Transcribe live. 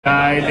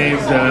Guy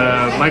named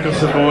Michael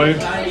Savoy,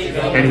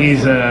 and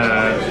he's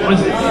was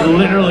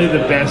literally the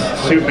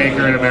best suit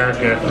maker in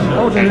America.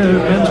 Oh, the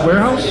Men's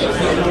Warehouse?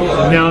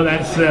 No,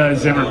 that's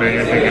Zimmerman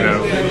you're thinking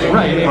of.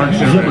 Right, Mark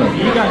Zimmerman.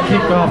 He got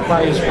kicked off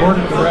by his board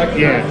of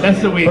directors. Yeah,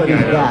 that's the weak guy.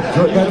 That's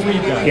the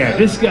weak guy. Yeah,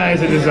 this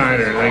guy's a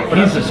designer. Like but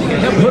he's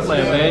hemp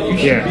Hoodland, man. You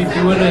should be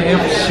doing a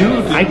hemp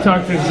suit. I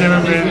talked to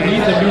Zimmerman.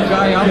 He's the new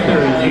guy out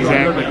there.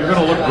 Exactly. You're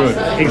gonna look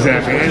good.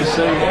 Exactly.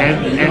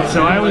 And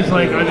so I was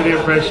like under the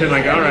impression,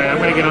 like, all right, I'm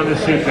gonna get on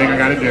this suit thing. I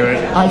got to do it.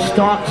 I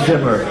stalked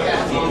Zimmer.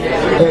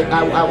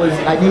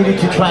 I needed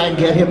to try and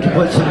get him to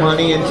put some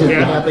money into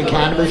the Hemp and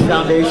Cannabis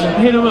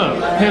Foundation. Hit him up.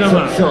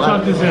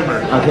 Talk to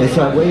Zimmer. Okay,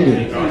 so I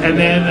waited. And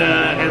then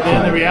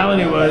the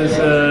reality was,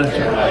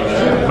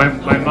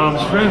 my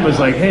mom's friend was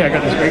like, hey, I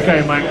got this great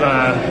guy,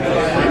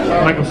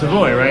 Michael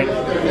Savoy, right?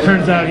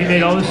 Turns out he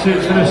made all the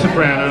suits for the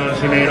Sopranos.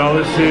 He made all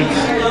the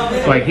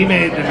suits. Like, he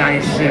made the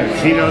nice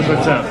suits. He knows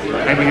what's up.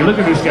 And when you look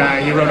at this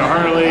guy, he rode a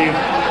Harley.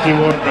 He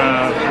wore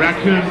a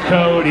raccoon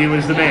coat. He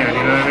was the man,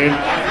 you know what I mean?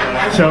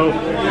 So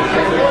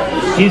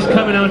he's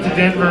coming out to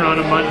Denver on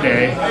a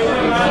Monday.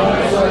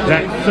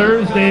 That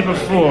Thursday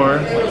before,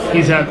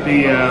 he's at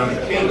the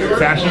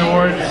Fashion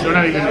Awards, or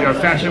not even,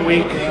 Fashion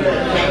Week.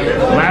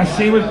 Last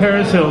scene with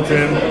Paris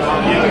Hilton,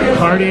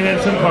 partying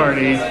at some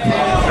party,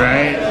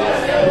 right?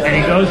 And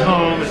he goes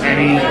home, and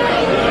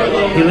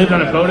he lived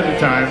on a boat at the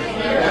time,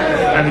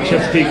 at the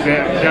Chesapeake,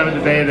 down in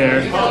the bay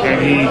there,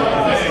 and he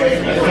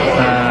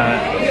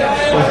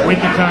was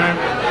wintertime,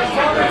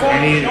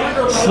 and he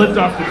slipped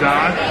off the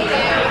dock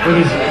with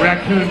his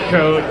raccoon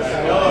coat,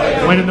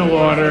 went in the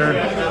water,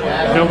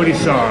 nobody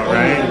saw it,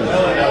 right?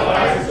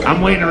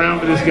 I'm waiting around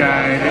for this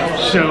guy to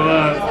show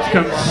up, to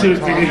come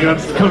suit me, to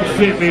come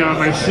fit me on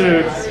my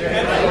suit,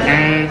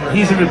 and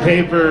he's in the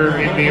paper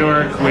in New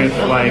York with,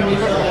 like,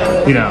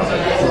 you know,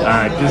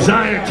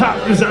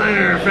 top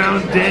designer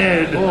found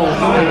dead. And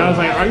I was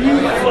like, are you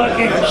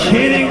fucking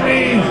kidding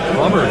me?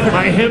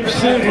 My hemp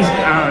suit is,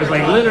 I was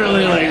like,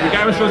 literally, like, the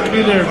guy was supposed to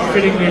be there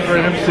fitting me for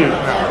a hemp suit.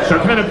 So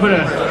I kind of put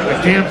a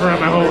damper on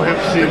my whole hemp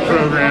suit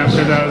program,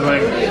 because I was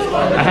like,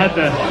 I had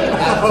the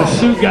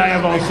suit guy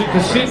of all suits.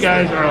 The suit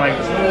guys are like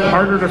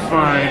harder to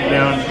find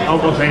down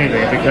almost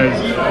anything, because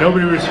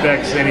nobody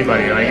respects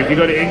anybody. Like, if you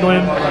go to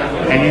England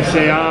and you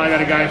say, oh, I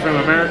got a guy from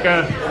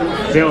America,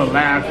 they'll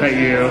laugh at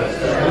you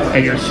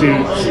and your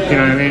suits, you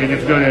know what I mean? And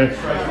if you go to,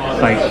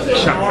 like,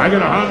 I go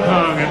to Hong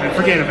Kong and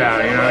forget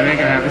about it, you know, it ain't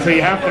gonna happen. So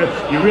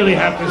you really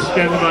have to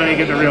spend the money to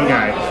get the real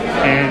guy.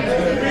 And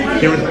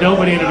there was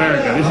nobody in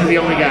America. This is the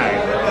only guy.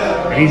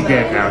 And he's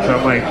dead now. So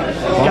I'm like,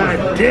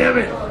 God damn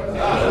it.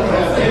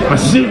 My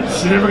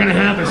suits are never gonna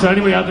happen. So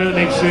anybody out there that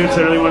makes suits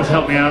that really wants to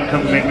help me out,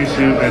 come make me a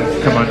suit,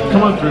 and come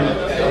on through.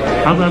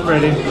 I'm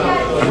ready.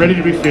 I'm ready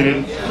to be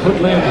fitted.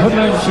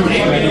 Hoodland suits,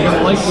 man. You're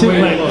gonna like Suit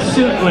lamb.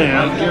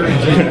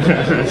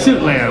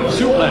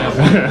 Suit lamb.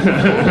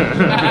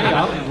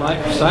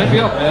 Sign me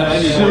up,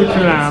 man. Suit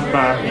lamb.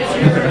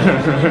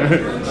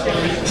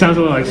 Sounds a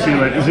little like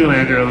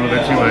Zoolander a little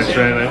bit too much,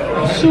 right?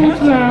 Like,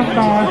 Suit lamb.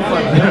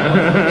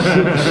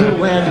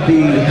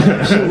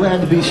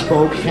 Zoolander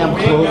bespoke hemp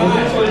clothing.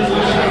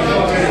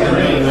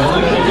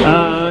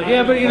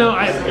 Yeah, but you know,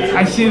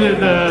 I see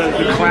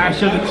the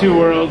clash of the two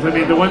worlds. I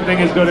mean, the one thing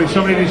is, go to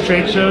so many of these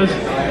trade shows,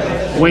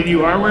 when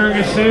you are wearing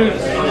a suit,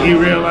 you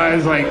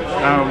realize, like,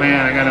 oh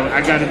man,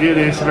 I gotta do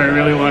this if I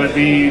really want to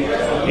be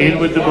in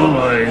with the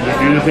boys and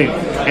do the thing.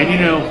 And you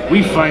know,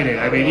 we fight it.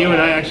 I mean, you and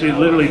I actually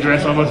literally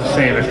dress almost the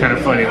same. It's kind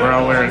of funny. We're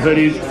all wearing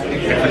hoodies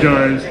and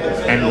fedoras,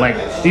 and like,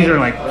 these are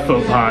like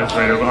faux pas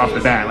right off the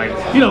bat. Like,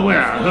 you don't wear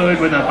a hood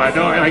with a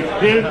fedora.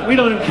 Like, we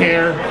don't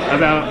care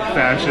about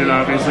fashion,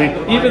 obviously.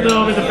 Even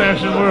though I'm in the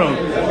fashion world,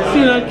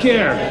 do not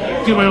care.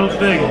 Do my own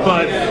thing.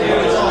 But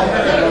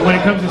when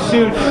it comes to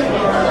suits,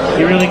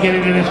 you really get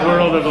into this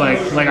world of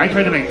like I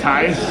tried to make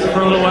ties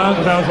for a little while,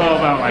 because I was all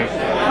about, like,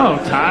 oh,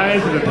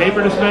 ties with a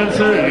paper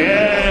dispenser?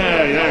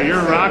 Yeah,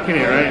 you're rocking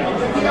it, right?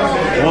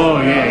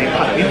 Whoa,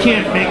 yeah, you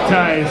can't make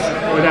ties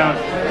without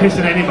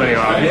pissing anybody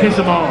off. You piss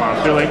them all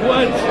off. They're like,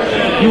 what?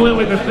 You went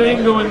with the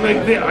thing going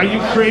like this? Are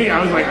you crazy?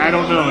 I was like, I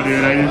don't know,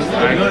 dude.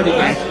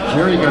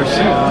 Jerry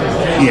Garcia.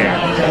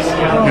 Yeah.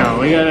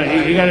 No, you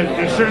gotta,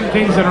 there's certain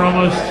things that are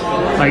almost,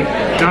 like,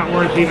 not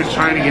worth even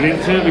trying to get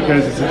into,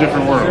 because it's a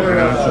different world, you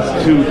know? It's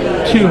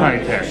just too high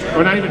tech.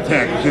 Or not even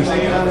tech, it's just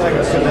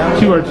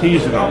too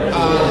artisanal.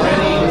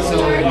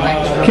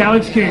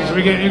 Calix Kings, are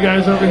we getting you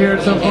guys over here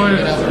at some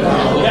point?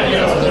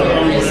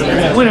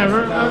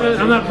 Whenever.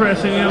 I'm not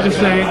pressing you, I'm just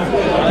saying,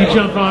 you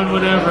jump on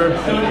whenever.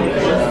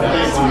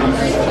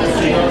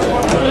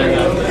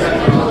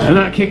 I'm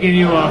not kicking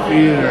you off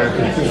either.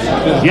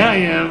 Yeah, I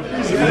am.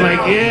 He's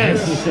like,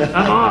 yes,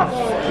 I'm off.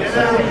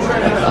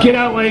 Get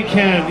out while you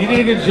can. You did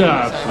a good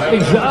job.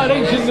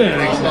 Exotic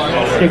genetics.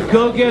 Okay,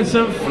 go get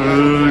some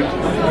food.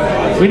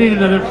 We need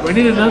another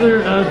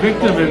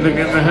victim in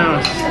the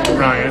house,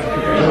 Ryan.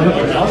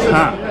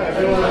 Ah.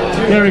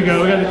 There we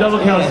go. We got the double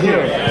counts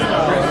here.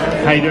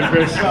 How you doing,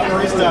 Chris? You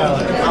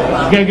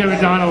gotta get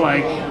Madonna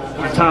like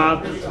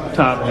top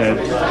head.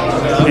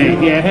 Hey,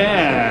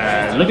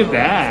 yeah. Look at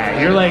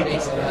that. You're like,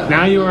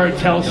 now you are a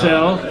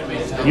Telcel.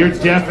 You're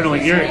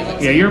definitely,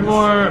 you're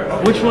more,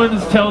 which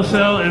one's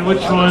Telcel and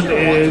which one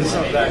is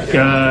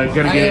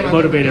gonna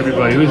motivate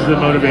everybody? Who's the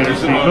motivator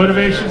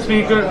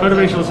speaker?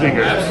 Motivational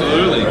speaker.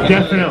 Absolutely.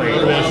 Definitely.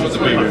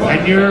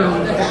 And you're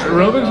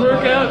aerobics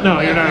workout? No,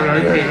 you're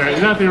not.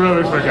 You're not the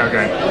aerobics workout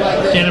guy.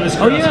 Cannabis.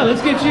 Oh yeah,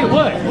 let's get you.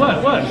 What?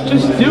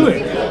 Just do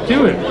it.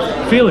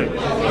 Feel it.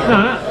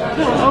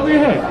 No, over your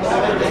head.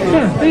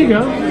 Yeah, there you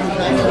go.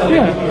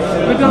 Yeah,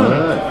 we're done.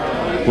 All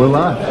right. We're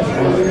live.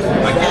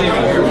 I can't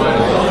even hear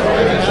mine.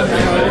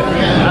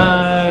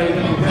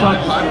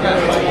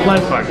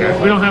 Live podcast.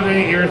 We don't have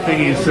any ear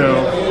thingies, so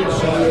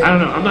I don't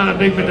know. I'm not a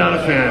big Madonna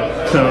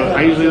fan, so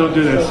I usually don't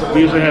do this.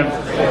 We usually have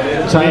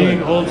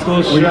big old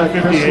school shit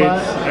 58s.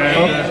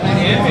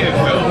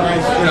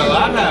 A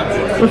lot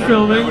happening. We're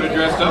filming. I would have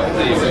dressed up for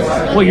these.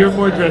 Well, you're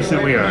more dressed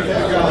than we are.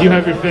 You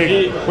have your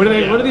thing. What are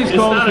these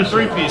called? It's not a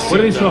three-piece. What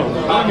are these called?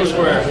 Pocket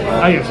square.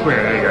 Oh yeah,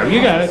 square. There you go.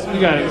 You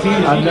got it. See,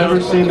 I've never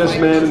seen this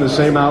man in the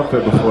same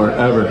outfit before,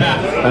 ever.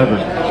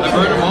 I've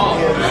heard them all.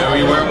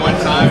 You wear them one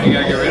time, you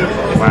gotta get rid of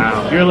them.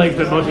 Wow, you're like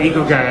the most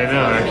eco guy I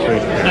know, actually.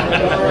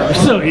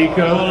 You're so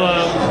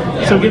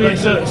eco. So give me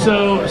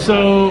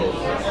so.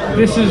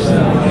 This is,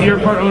 you're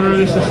part owner of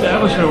this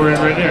establishment we're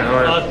in right now,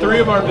 or? 3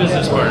 of our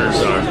business partners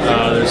are.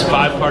 There's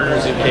 5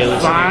 partners in Kaylee.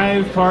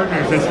 5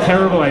 partners. That's a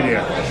terrible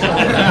idea.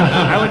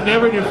 I would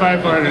never do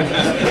 5 partners.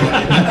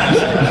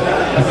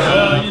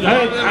 Well,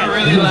 one of them are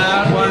really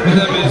loud, one of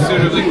them is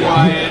suitably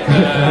quiet.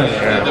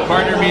 The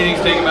partner meetings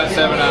take about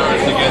 7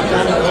 hours to get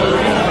through.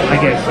 I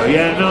guess so.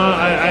 Yeah, no,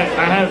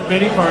 I have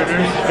many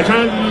partners. I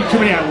try not to do too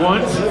many at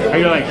once.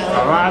 I go like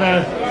a lot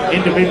of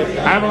individual.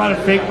 I have a lot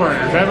of fake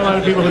partners. I have a lot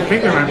of people who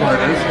think they're my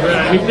partners.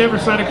 We've never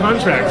signed a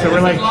contract, so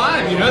we're like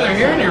Live, they're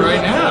hearing you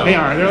right now. They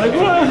are. They're like,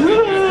 what?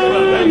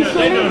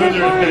 They know who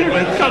they're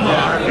but come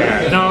on.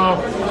 Yeah.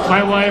 No,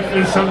 my wife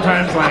is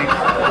sometimes like,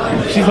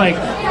 she's like,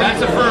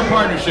 That's a firm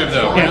partnership,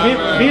 though.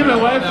 yeah, me and my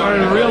wife are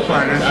the real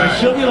partners. But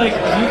she'll be like,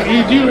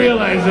 you do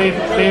realize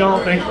they all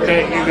think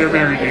that they're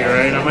married to you,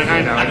 right? I'm like,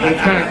 I know,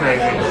 it's kind of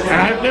crazy.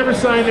 And I've never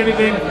signed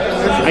anything.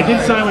 I did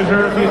sign with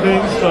her a few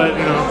things, but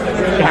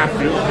you have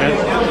to.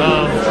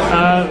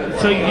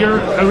 So you're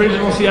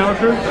original Seattle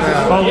crew,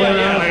 all the way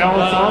around, like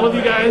all of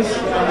you guys.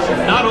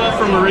 Not all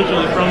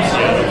originally from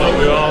Seattle, but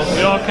we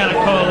all kind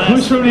of coalesce.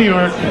 Who's from New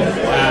York?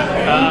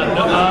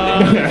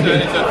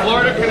 It's a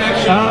Florida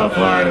connection. Oh,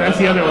 Florida, that's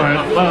the other one.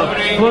 Well,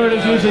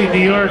 Florida's usually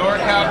New York.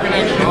 NorCal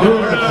connection.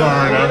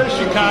 Florida.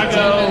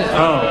 Chicago.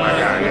 Oh my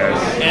God,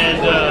 yes.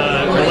 And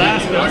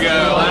Alaska.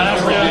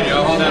 Alaska, Virginia.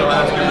 All that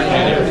Alaska,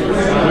 Virginia.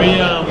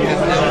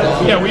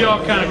 We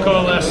all kind of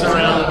coalesce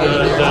around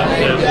the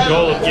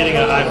goal of getting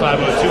an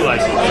I-502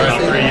 license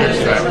about 3 years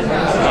ago.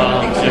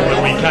 And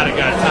when we kind of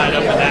got tied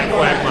up in that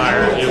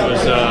quagmire, it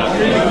was You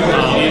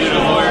needed a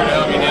lawyer to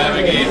help you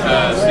navigate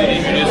city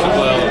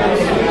municipal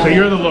elements. So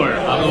you're the lawyer.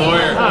 I'm the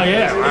lawyer. Oh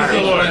yeah.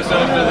 He's the lawyer.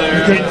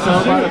 There. Take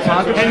some by the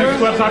pocket. And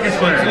Pocket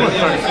Square.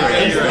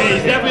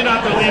 he's definitely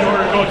not the lead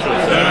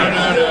horticulturalist. No.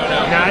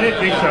 No, I didn't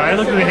think so. I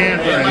looked at the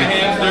hands My already.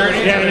 hand's dirty.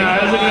 Yeah, no,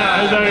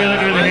 I was already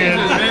looking at the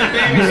hands.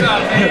 Baby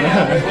soft.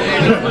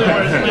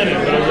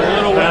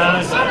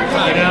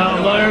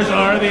 Lawyers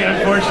are the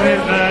unfortunate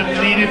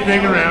needed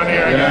thing around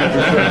here. I guess.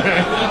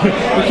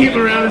 We keep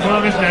them around as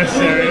long as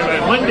necessary.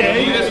 But one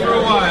day, Need us for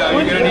a while.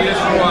 You're gonna need us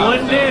for a while.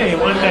 one day.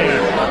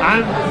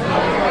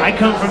 I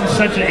come from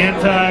such an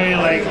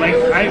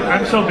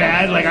I'm so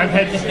bad. Like I've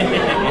had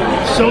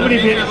so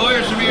many people. Your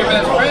lawyer should be your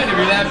best friend if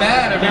you're that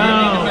bad.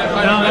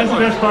 No, that's the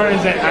best part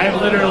is that I've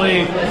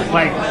literally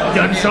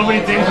done so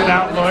many things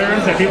without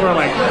lawyers that people are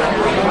like,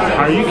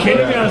 "Are you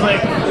kidding me?" I was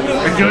like,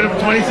 "Been doing it for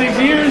 26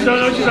 years.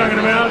 Don't know what you're talking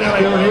about." They're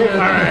like,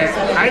 "All right,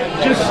 I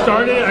just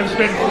started. I've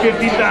spent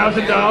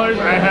 $50,000.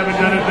 I haven't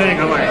done a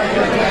thing." I'm like,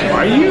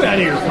 "Are you out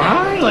of your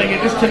mind?" Like it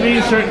just to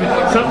me, some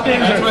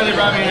things. That's why they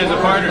brought me in as a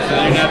partner, so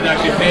they didn't have to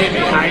actually pay me.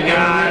 I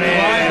got it.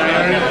 I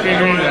already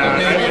figured it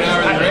out.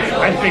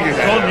 I figured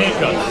that out.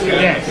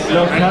 Yes.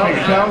 No, I figured it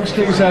out.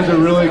 Calgary has a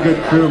really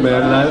good crew,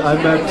 man. And I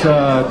met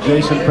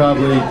Jason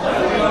probably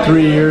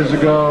 3 years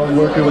ago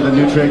working with a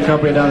nutrient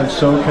company down in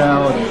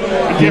SoCal.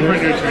 A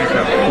different nutrient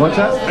company. What's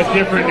that? A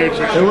different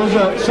nutrient. It was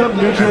some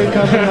nutrient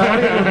company. I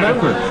don't even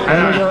remember. I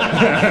don't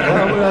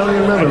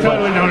even remember. I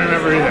totally don't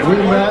remember either. We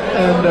met,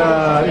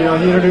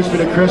 and he introduced me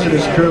to Chris and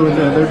his crew, and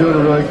they're doing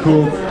a really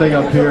cool thing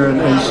up here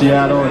in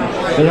Seattle. And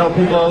they help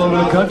people all over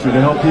the country.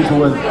 They help people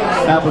with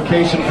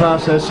application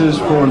processes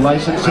for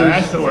licenses.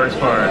 That's the worst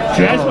part.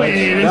 See, that's why you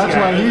need this That's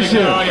guy. why he's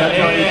here. That's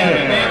why he's They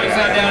here. haven't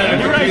sat down at a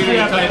computer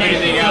and typed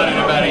anything out in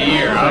about a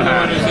year. I'm the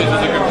one who sits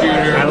at the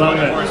computer I love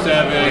it.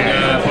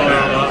 24/7, pulling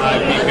all the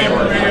IP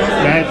paperwork.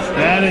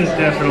 That is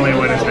definitely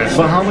what it's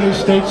So how many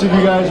states have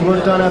you guys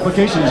worked on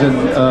applications in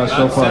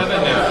so far? 7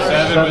 now.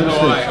 7 with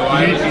states.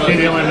 Hawaii. You did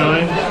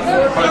Illinois?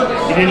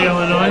 You did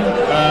Illinois?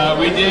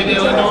 We did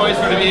Illinois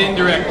sort of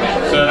indirectly.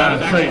 So that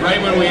was actually right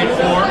when we had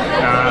formed.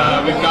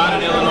 We've got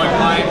an Illinois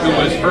client who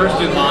was first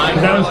in line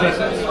for a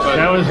license.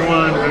 That was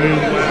one. I mean,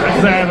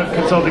 because I have a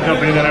consulting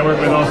company that I work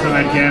with also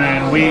at Canna,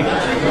 and we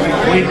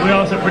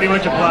also pretty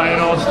much apply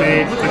in all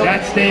states. But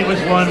that state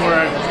was one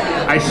where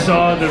I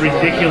saw the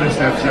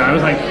ridiculousness. I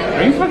was like,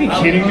 are you fucking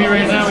kidding me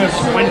right now? We have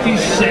 27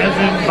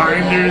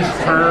 binders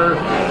per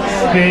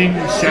thing,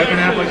 7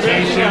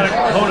 applications. You got a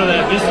code of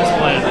that business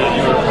plan that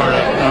you were part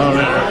of. Oh,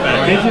 matter of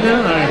fact. Did you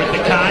know? With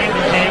the kind,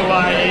 the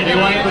KYA,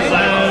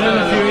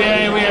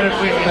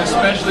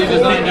 especially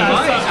designed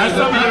device. I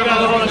somehow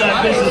got a hold of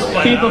that business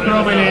plan. People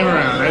throw my name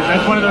around.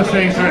 That's one of those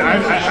things where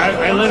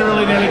I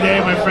literally the other day,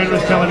 my friend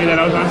was telling me that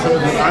I was on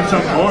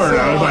some board.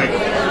 I was like,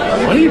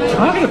 what are you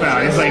talking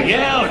about? He's like,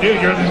 yeah,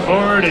 dude, you're on this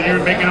board and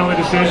you're making all the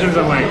decisions.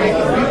 I'm like,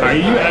 are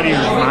you out of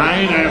your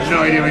mind? I have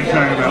no idea what you're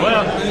talking about.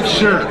 Well,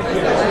 sure,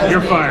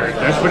 you're fired.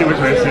 That's pretty much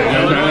what I said.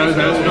 I was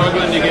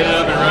struggling to get it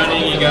up and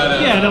running. You got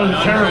that was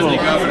terrible.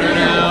 Governor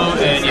now,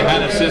 and you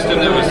had a system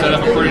that was set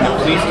up according to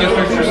police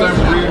districts for some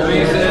weird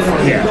reason.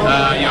 Yeah.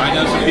 I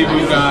know some people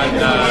who got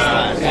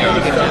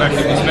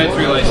effective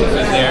dispensary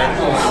licenses there,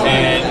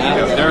 and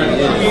they're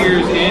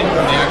years in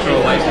from the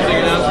actual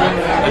licensing announcement,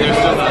 and they're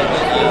still not.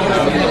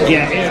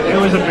 Yeah, it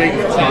was a big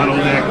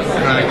bottleneck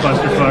kind of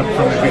clusterfuck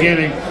from the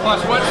beginning. Plus,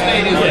 what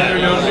state is better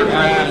known for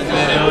craft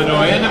than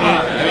Illinois and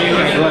Nevada? I mean, you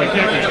look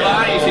at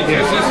Nevada, you see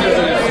two systems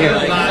that are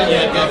still not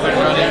yet up and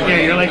running.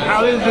 Yeah, you're like,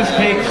 how does this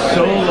take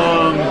so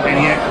long and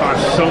yet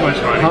cost so much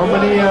money? How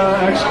many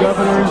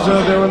ex-governors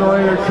of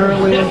Illinois are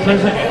currently in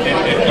prison?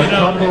 A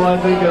couple, I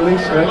think, at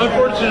least, right?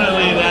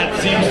 Unfortunately, that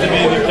seems to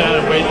be the kind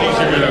of way things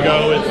are going to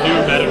go with new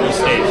medical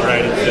states,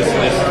 right? It's just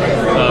this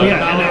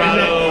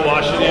Colorado,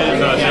 Washington,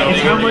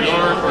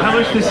 how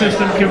much the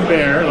system can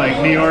bear.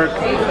 Like New York,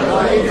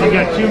 you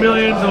got 2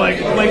 million to like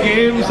play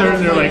games, or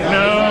they're like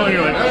no, and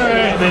you're like all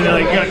right, and then they're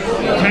like you got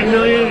 10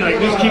 million, you're like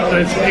just keep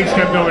the stakes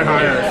kept going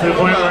higher to the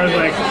point where I was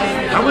like,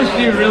 how much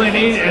do you really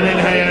need? And then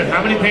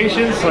how many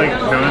patients? Like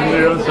none.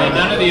 So. And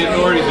none of the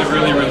authorities have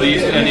really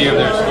released any of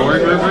their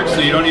scoring rubrics, so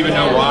you don't even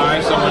know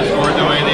why someone scored the way they